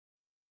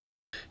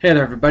Hey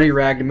there everybody,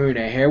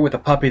 Ragnamune here with a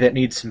puppy that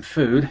needs some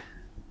food.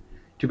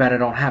 Too bad I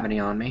don't have any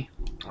on me.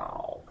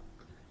 Oh.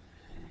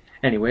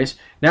 Anyways,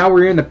 now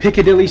we're in the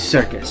Piccadilly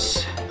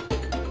Circus.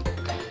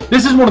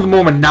 This is one of the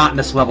more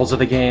monotonous levels of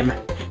the game.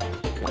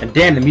 And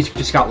damn, the music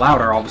just got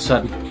louder all of a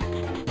sudden.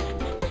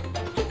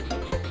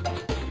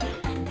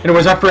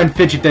 Anyways, our friend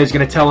Fidget Day is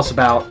going to tell us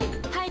about...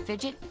 Hi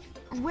Fidget,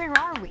 where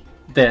are we?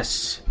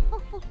 This.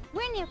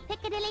 We're near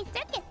Piccadilly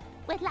Circus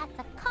with lots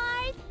of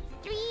cars,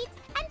 streets,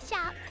 and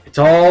shops. It's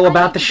all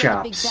about the Big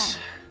shops.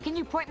 Ben. Can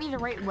you point me the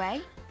right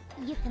way?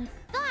 You can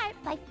start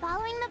by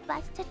following the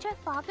bus to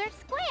Trafalgar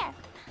Square.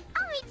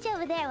 I'll meet you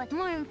over there with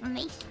more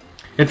information.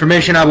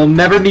 Information I will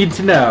never need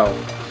to know.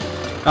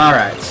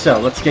 Alright, so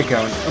let's get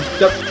going.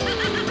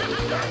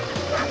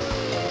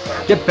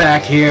 Get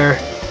back here.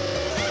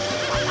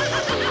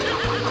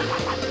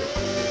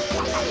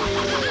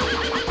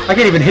 I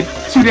can't even hit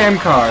two damn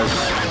cars.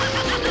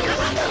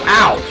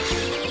 Ow!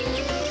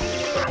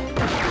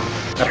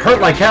 That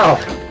hurt like hell.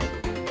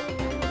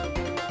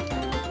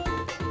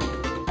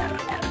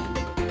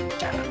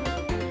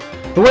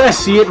 The way I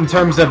see it in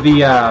terms of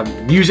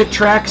the music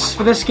tracks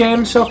for this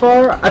game so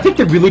far, I think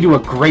they really do a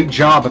great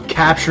job of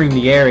capturing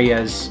the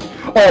areas.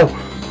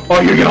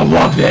 Oh, you're gonna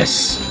love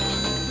this!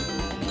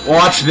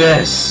 Watch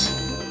this!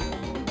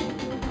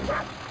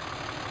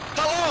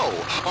 Hello!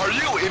 Are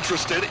you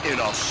interested in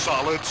a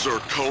solid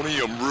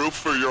zirconium roof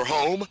for your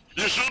home?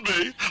 You should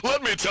be.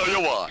 Let me tell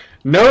you why.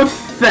 No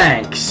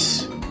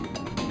thanks.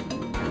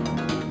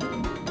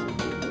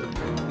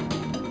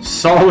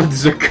 Solid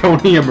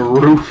zirconium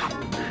roof.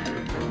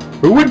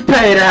 Who would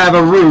pay to have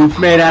a roof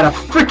made out of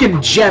frickin'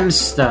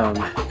 gemstone?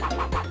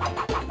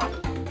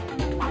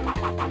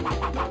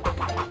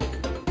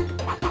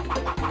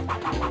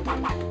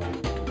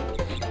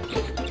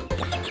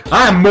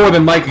 I'm more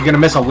than likely gonna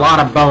miss a lot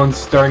of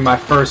bones during my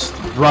first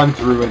run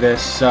through of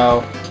this,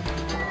 so...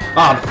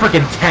 Oh, the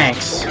frickin'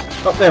 tanks!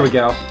 Oh, there we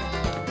go.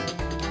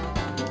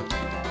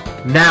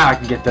 Now I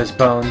can get those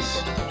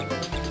bones.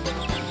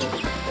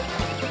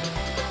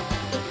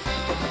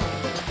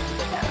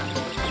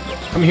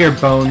 Come here,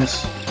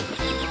 Bones.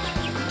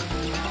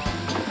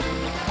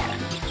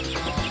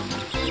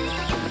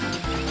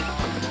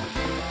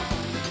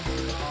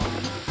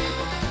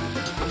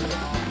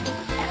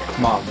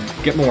 Come on,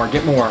 get more,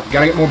 get more.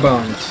 Gotta get more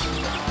bones.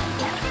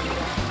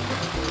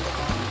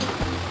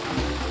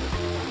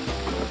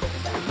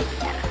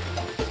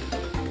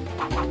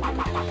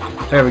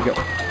 There we go.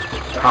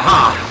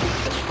 Aha!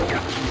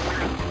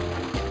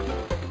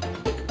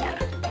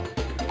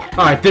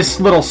 Alright, this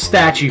little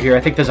statue here,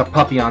 I think there's a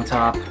puppy on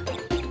top.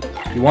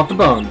 You want the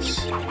bones,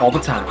 all the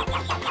time.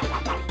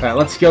 Alright,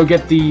 let's go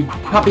get the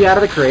puppy out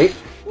of the crate.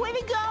 Way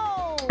to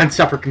go! And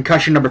suffer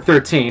concussion number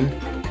 13.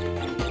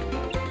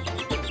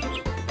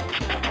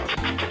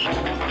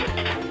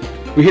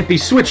 We hit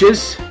these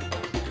switches,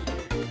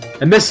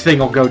 and this thing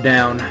will go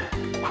down.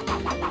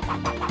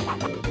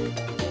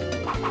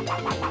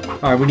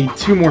 Alright, we need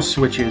 2 more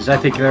switches. I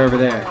think they're over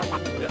there.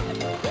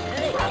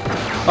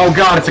 Oh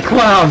god, it's a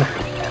clown!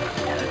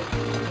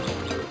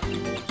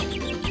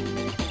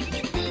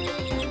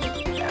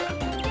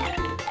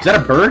 Is that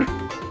a bird?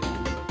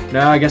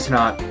 No, I guess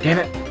not. Damn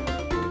it.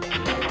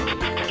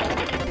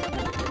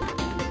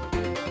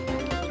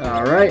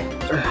 Alright.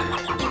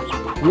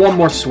 One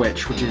more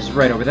switch, which is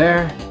right over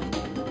there.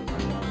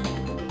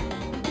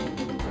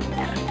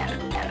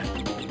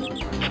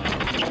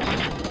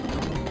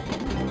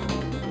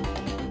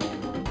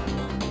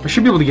 I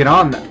should be able to get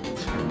on that.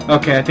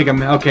 Okay, I think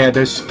I'm... Okay,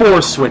 there's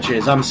 4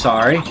 switches. I'm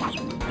sorry.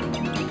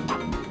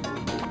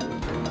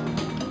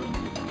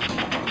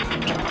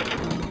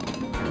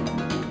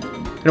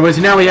 Anyways,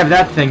 now we have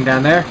that thing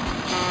down there.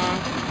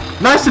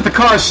 Nice that the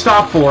cars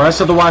stop for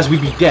us, otherwise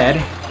we'd be dead.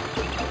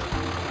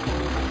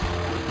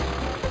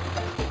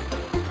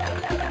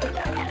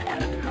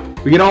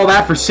 We get all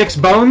that for 6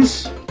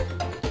 bones?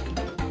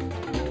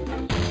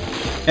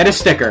 And a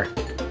sticker.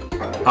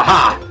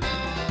 Aha!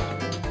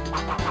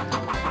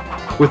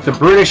 With the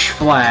British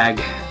flag.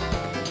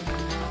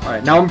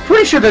 Alright, now I'm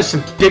pretty sure there's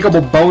some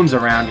diggable bones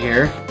around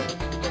here.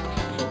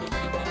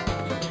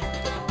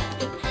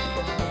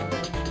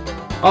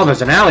 Oh,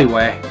 there's an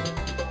alleyway.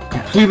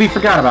 Completely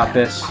forgot about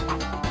this.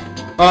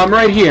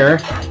 Right here.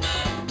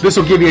 This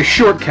will give you a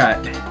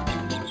shortcut.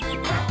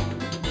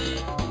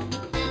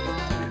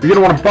 You're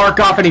gonna want to bark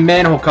off any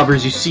manhole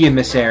covers you see in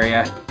this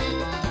area.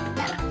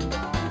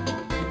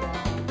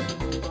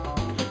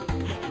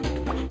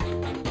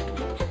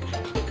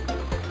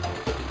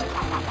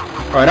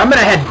 Alright, I'm gonna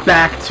head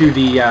back to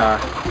the,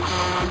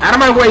 Out of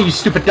my way, you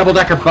stupid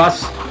double-decker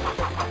bus!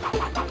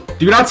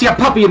 Do not see a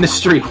puppy in the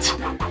street!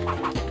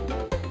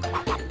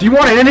 Do you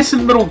want an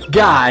innocent little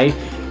guy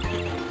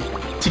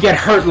to get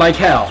hurt like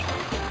hell?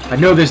 I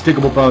know there's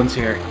diggable bones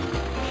here.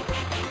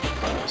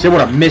 So I would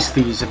have missed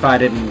these if I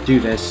didn't do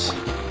this.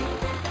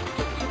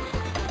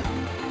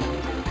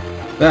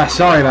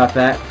 Sorry about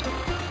that.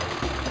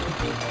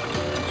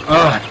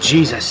 Oh,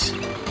 Jesus.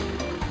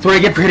 That's what I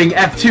get for hitting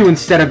F2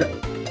 instead of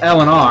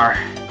L and R.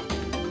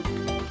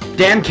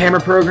 Damn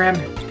camera program.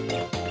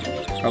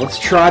 Alright, let's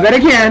try that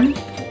again.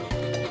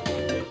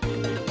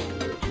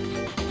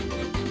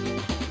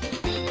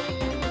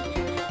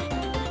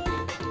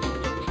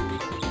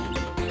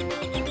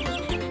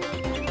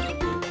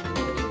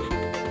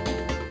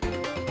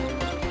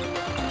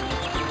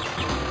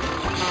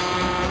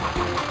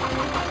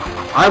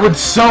 I would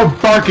so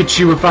bark at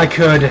you if I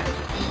could.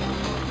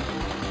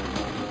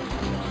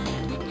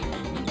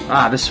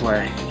 Ah, this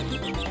way.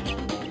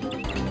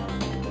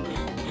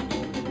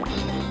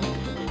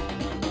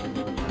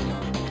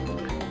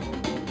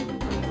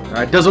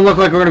 Alright, doesn't look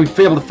like we're going to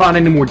be able to find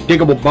any more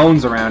diggable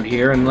bones around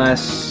here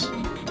unless...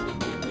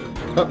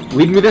 Oh,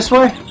 leading me this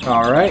way?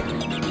 Alright.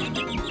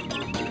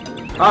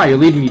 Ah, you're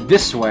leading me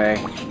this way.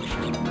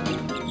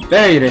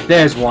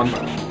 There's one.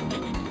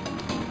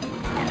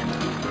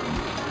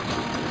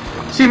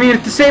 See, I mean,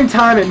 at the same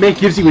time, it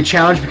gives you a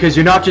challenge because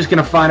you're not just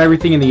going to find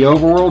everything in the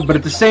overworld, but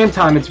at the same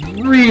time, it's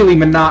really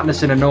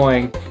monotonous and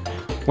annoying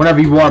whenever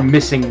you are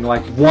missing,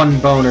 like, one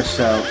bone or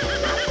so.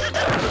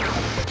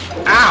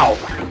 Ow!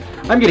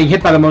 I'm getting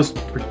hit by the most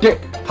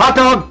hot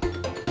dog!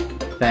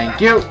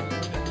 Thank you.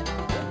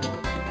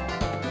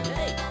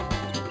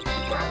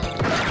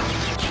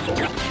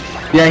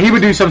 Yeah, he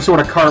would do some sort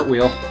of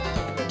cartwheel.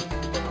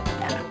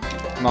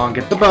 Come on,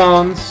 get the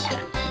bones.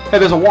 Hey,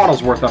 there's a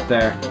Waddlesworth up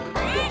there.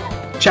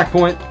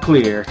 Checkpoint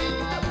clear.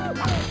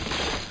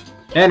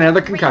 And another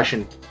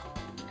concussion.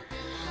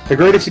 The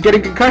greatest at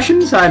getting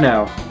concussions? I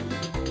know.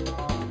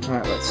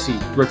 Alright, let's see.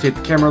 Rotate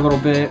the camera a little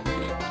bit.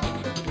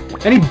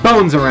 Any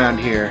bones around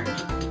here?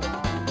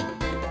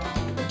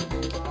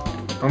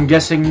 I'm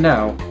guessing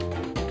no.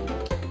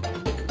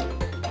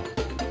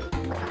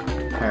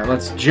 Alright,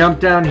 let's jump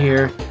down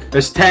here.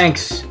 There's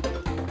tanks.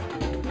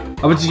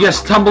 I would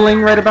suggest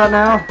tumbling right about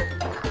now.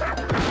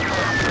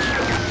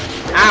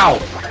 Ow!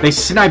 They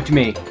sniped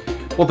me.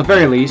 Well, at the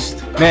very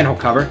least, manhole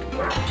cover.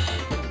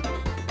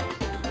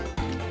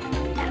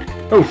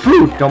 Oh,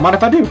 food! Don't mind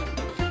if I do.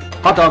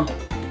 Hot dog.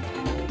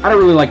 I don't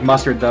really like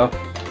mustard, though.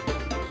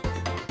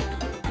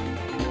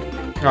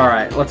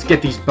 Alright, let's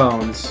get these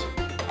bones.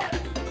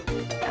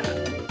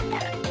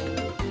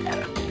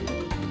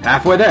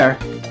 Halfway there.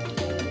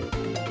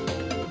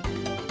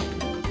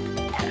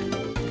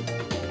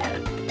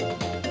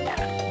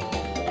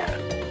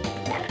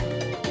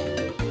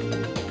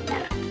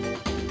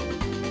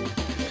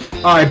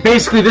 Alright,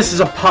 basically this is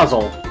a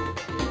puzzle.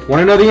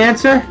 Wanna know the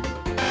answer?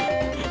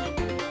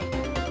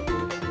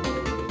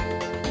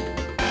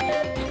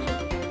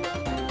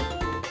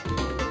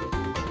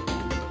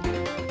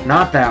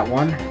 Not that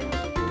one.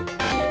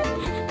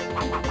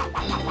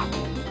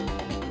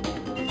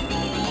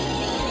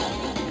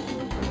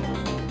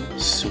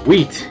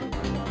 Sweet.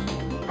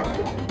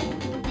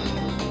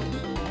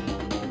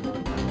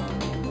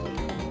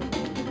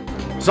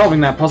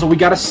 Solving that puzzle, we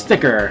got a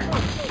sticker.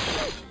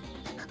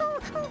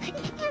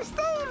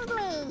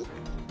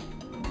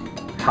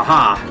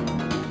 Haha.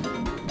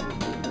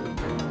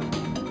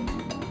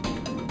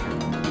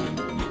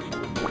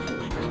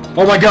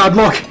 Oh my god,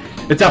 look!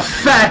 It's a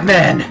fat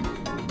man!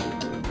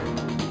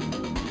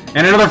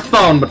 And another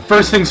phone, but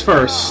first things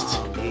first.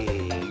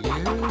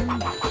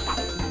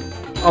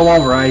 Oh,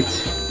 alright.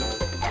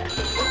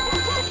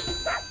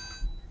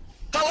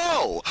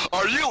 Hello!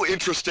 Are you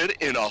interested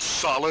in a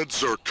solid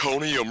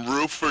zirconium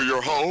roof for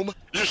your home?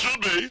 You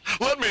should be.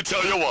 Let me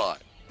tell you why.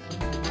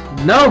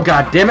 No,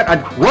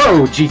 goddammit!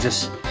 Whoa,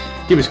 Jesus.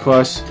 He was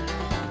close.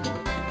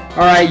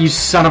 Alright, you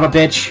son of a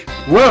bitch.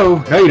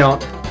 Whoa! No, you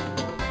don't.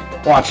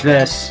 Watch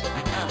this.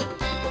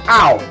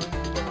 Ow!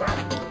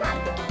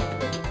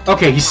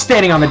 Okay, he's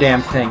standing on the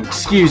damn thing.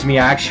 Excuse me,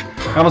 Ash.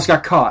 I almost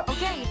got caught.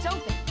 Okay, it's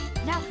open.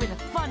 Now for the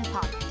fun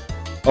part.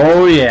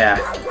 Oh, yeah.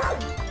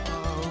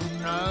 Oh,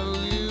 no,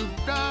 you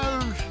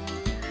don't.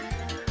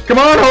 Come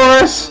on,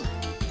 Horace!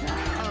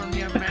 Down,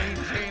 you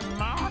mangy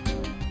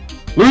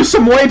mutt. Lose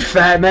some weight,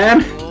 fat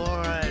man!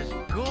 You're as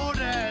good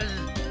as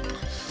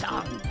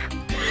sunk.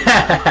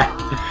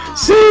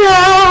 See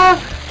ya!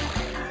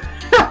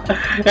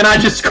 And I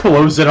just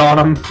close it on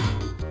him.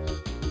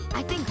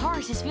 I think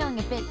Horace is feeling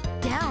a bit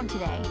down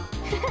today.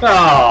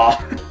 Oh.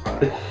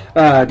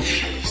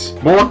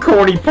 Jeez. More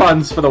corny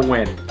puns for the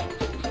win.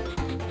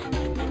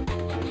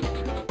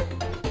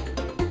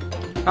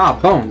 Ah,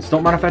 bones.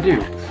 Don't mind if I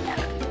do.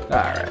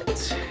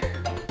 Alright.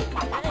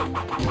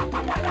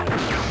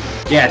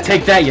 Yeah,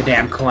 take that, you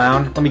damn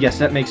clown. Let me guess,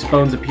 that makes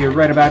bones appear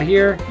right about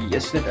here?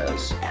 Yes, it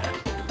does.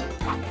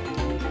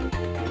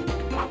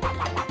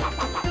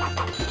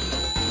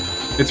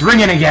 It's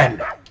ringing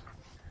again!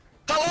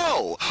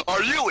 Hello!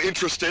 Are you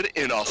interested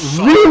in a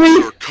solid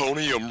Really?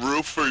 zirconium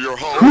roof for your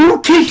home?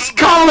 Who keeps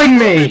calling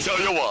Let me me? tell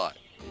you why.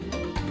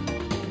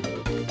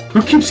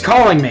 Who keeps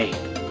calling me?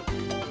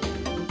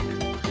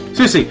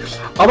 Seriously,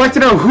 I'd like to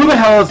know who the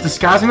hell is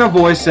disguising their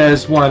voice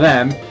as one of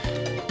them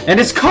and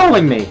is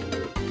calling me.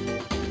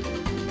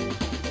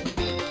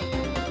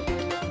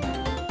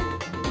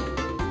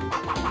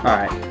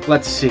 Alright,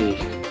 let's see.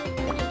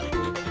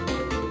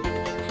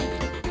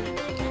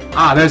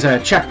 Ah, there's a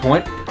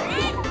checkpoint.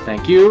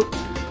 Thank you.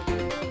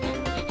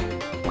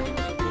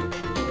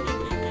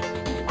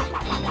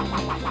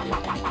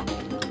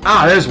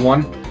 Ah, there's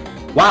one.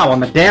 Wow, on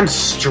the damn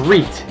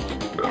street.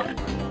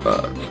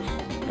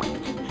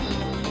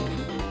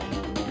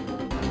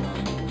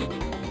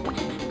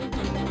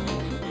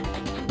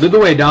 Lead the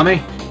way,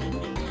 dummy.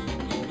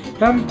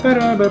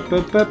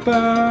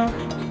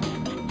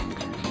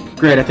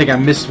 Great, I think I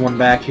missed one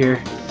back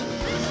here.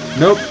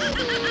 Nope.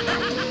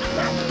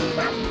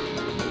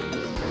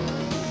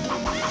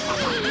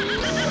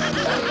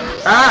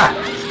 Ah!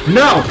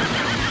 No!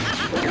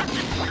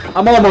 I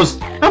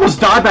almost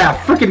died by a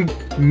freaking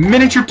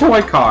miniature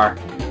toy car.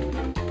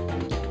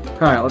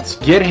 Alright, let's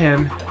get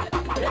him.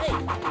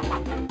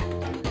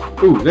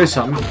 Ooh, there's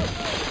something.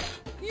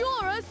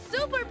 You're a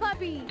super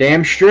puppy.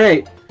 Damn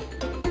straight.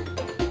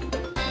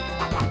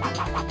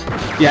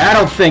 Yeah, I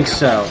don't think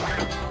so.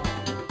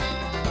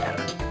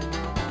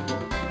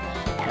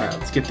 Alright,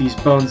 let's get these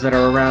bones that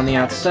are around the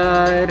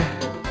outside.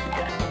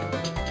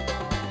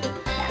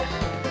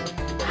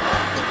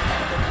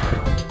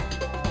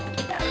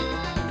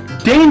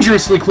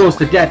 Dangerously close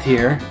to death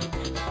here.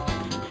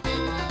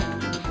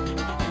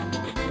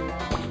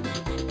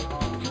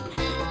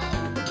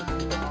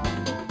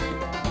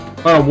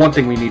 Oh, one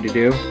thing we need to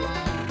do.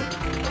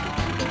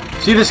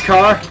 See this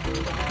car?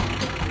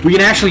 We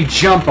can actually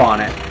jump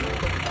on it.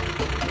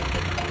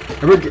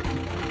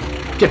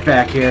 Get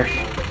back here.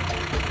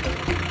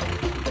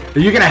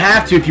 You're gonna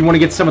have to if you want to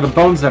get some of the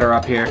bones that are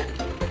up here.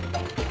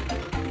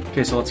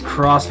 Okay, so let's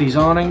cross these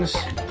awnings.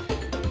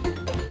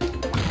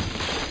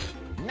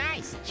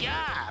 Nice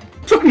job.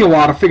 Took me a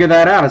while to figure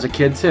that out as a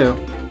kid, too.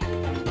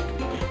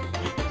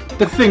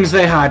 The things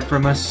they hide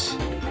from us.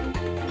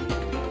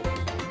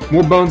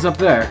 More bones up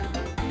there.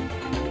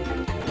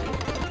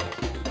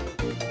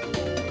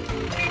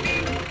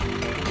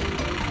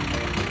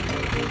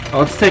 Oh,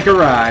 let's take a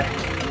ride.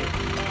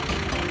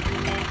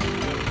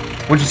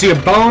 Once you see a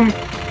bone,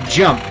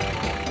 jump.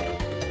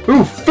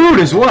 Ooh, food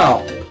as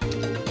well.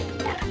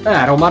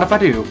 Ah, I don't mind if I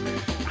do.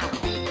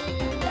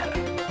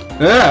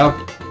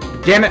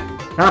 Oh, damn it.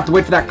 I have to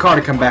wait for that car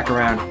to come back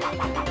around.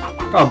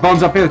 Oh,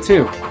 bones up here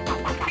too.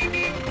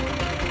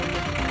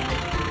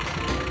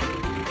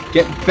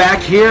 Get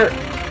back here.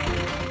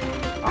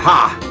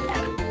 Aha!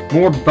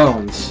 More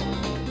bones.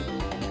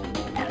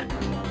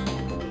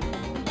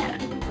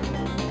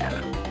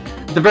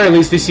 At the very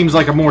least, this seems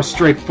like a more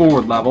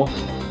straightforward level.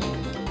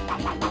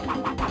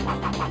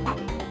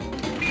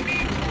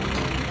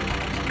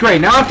 Great,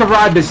 now I have to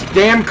ride this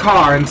damn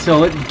car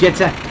until it gets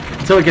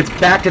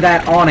back to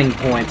that awning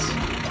point.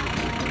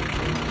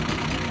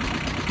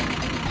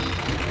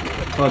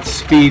 Let's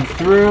speed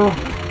through.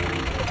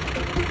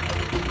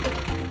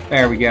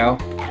 There we go.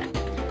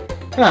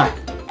 Ah.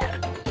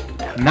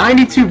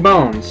 92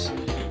 bones.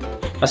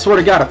 I swear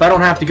to God, if I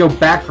don't have to go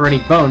back for any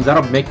bones,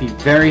 that'll make me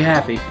very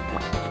happy.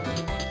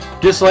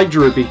 Just like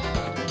Droopy.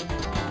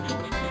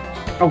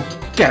 Oh,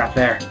 get up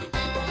there.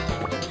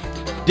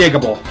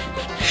 Diggable.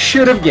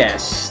 Should have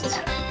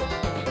guessed.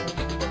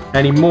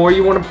 Any more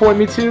you want to point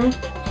me to?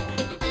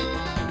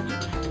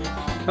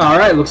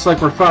 Alright, looks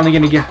like we're finally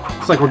gonna get...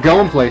 Looks like we're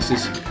going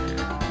places.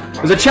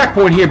 There's a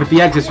checkpoint here, but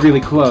the exit's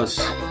really close.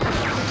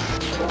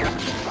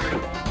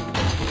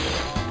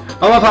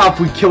 I love how if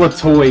we kill a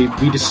toy,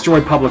 we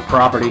destroy public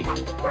property.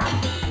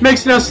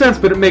 Makes no sense,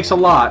 but it makes a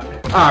lot.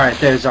 Alright,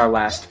 there's our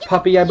last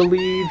puppy, I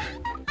believe.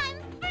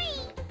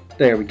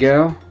 There we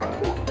go.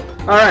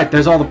 Alright,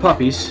 there's all the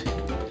puppies.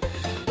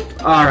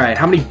 Alright,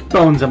 how many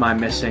bones am I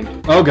missing?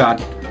 Oh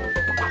god.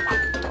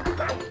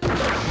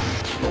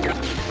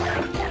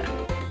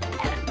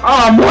 Oh,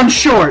 I'm one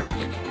short!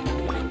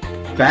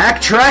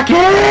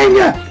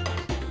 Backtracking!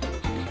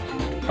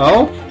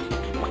 Oh?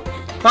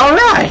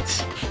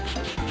 Alright!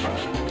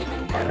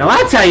 Now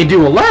that's how you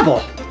do a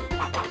level!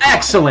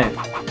 Excellent!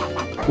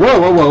 Whoa,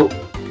 whoa, whoa.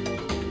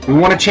 We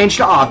want to change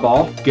to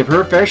oddball, give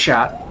her a fair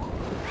shot.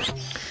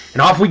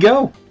 And off we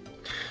go!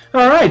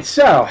 Alright,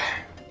 so...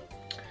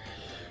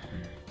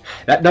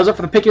 that does it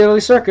for the Piccadilly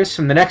Circus.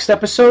 In the next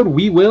episode,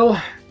 we will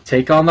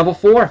take on level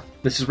 4.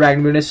 This is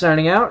Ragnamunis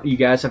signing out. You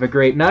guys have a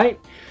great night.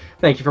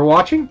 Thank you for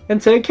watching,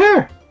 and take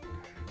care.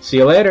 See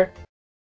you later.